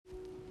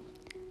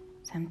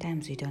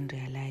Sometimes we don't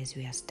realize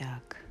we are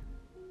stuck,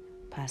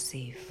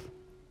 passive,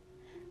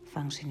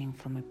 functioning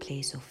from a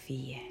place of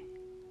fear,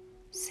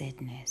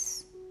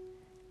 sadness,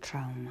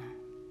 trauma,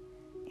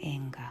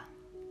 anger,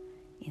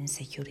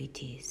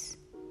 insecurities,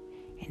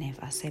 and have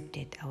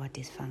accepted our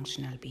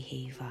dysfunctional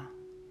behavior,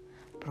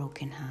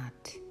 broken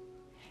heart,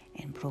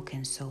 and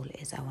broken soul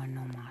as our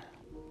normal.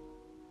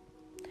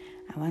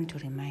 I want to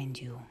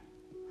remind you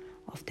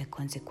of the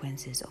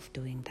consequences of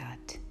doing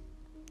that,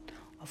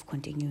 of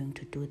continuing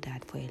to do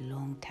that for a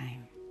long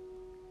time.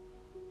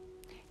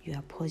 You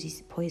are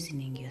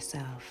poisoning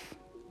yourself.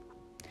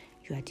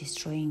 You are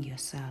destroying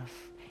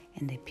yourself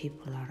and the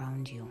people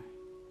around you,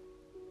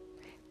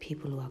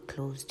 people who are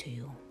close to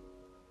you.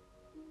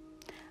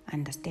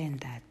 Understand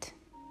that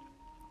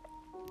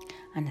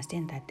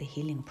the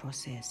healing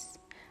process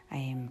I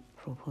am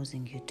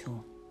proposing you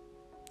to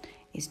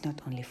is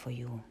not only for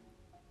you,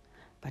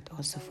 but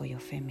also for your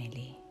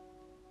family,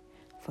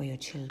 for your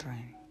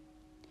children,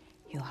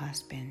 your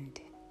husband,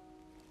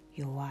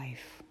 your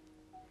wife,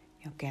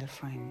 your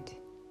girlfriend,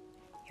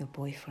 your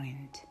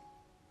boyfriend,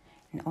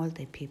 and all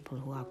the people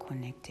who are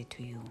connected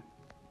to you.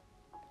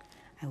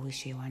 I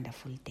wish you a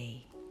wonderful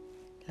day.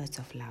 Lots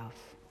of love.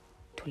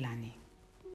 Thulani.